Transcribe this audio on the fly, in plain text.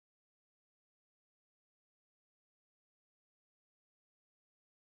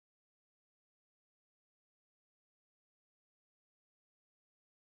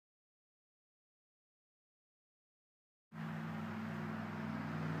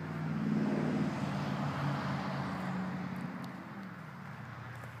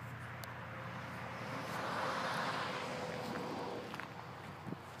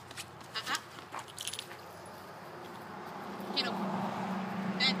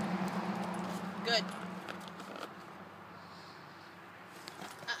Good.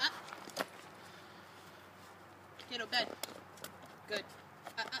 Kato, bed. Good.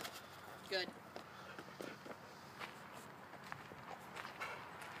 Good.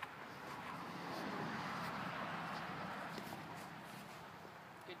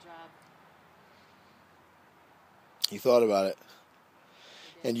 Good job. You thought about it.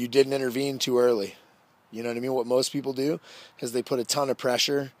 And you didn't intervene too early. You know what I mean? What most people do is they put a ton of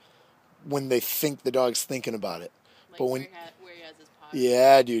pressure when they think the dog's thinking about it. Like but where he has his paw.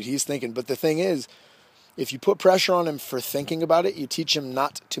 Yeah, dude, he's thinking. But the thing is, if you put pressure on him for thinking about it, you teach him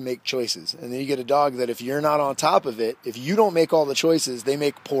not to make choices. And then you get a dog that if you're not on top of it, if you don't make all the choices, they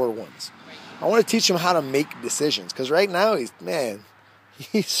make poor ones. Right. I want to teach him how to make decisions. Because right now, he's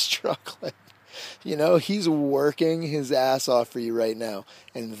struggling. You know, he's working his ass off for you right now.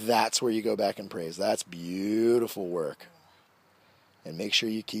 And that's where you go back and praise. That's beautiful work. And make sure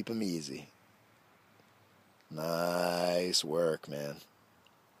you keep him easy. Nice work, man.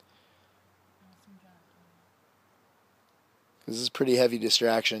 This is pretty heavy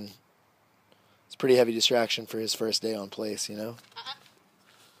distraction. It's pretty heavy distraction for his first day on place, you know?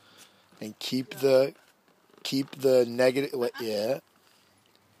 And keep the negative, yeah.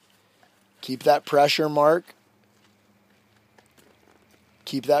 Keep that pressure mark.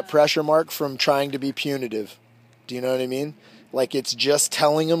 Keep that pressure mark from trying to be punitive. Do you know what I mean? Like it's just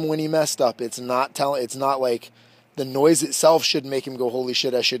telling him when he messed up. It's not like the noise itself should make him go, holy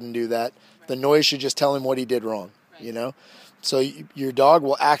shit, I shouldn't do that. The noise should just tell him what he did wrong, you know? So your dog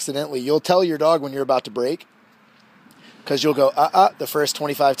will you'll tell your dog when you're about to break, because you'll go, the first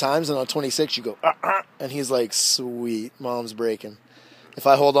 25 times, and on 26 you go, and he's like, sweet, mom's breaking. If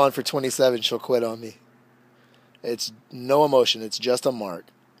I hold on for 27, she'll quit on me. It's no emotion. It's just a mark.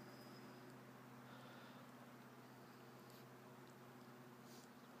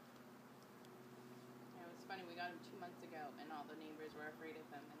 Yeah, it was funny. We got him 2 months ago, and all the neighbors were afraid of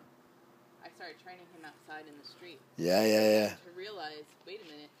him. And I started training him outside in the street. Yeah. To realize, wait a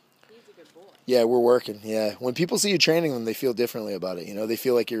minute, he's a good boy. Yeah, we're working. Yeah. When people see you training them, they feel differently about it. You know, they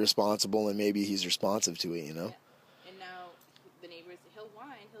feel like you're responsible, and maybe he's responsive to it, you know? Yeah. And now the neighbors, he'll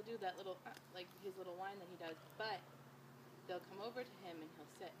whine. He'll do that little, like his little whine that he does. But they'll come over to him, and he'll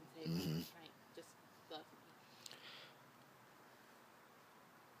sit and say, right, just love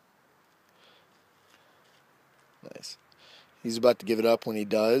me. Nice. He's about to give it up. When he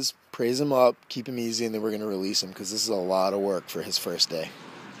does, praise him up, keep him easy, and then we're going to release him, because this is a lot of work for his first day.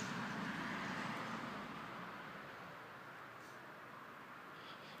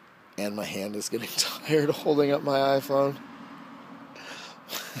 And my hand is getting tired holding up my iPhone.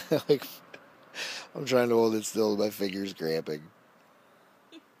 Like, I'm trying to hold it still, my finger's cramping.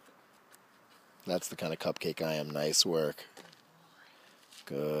 That's the kind of cupcake I am. Nice work.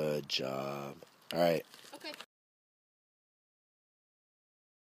 Good job. All right. Okay.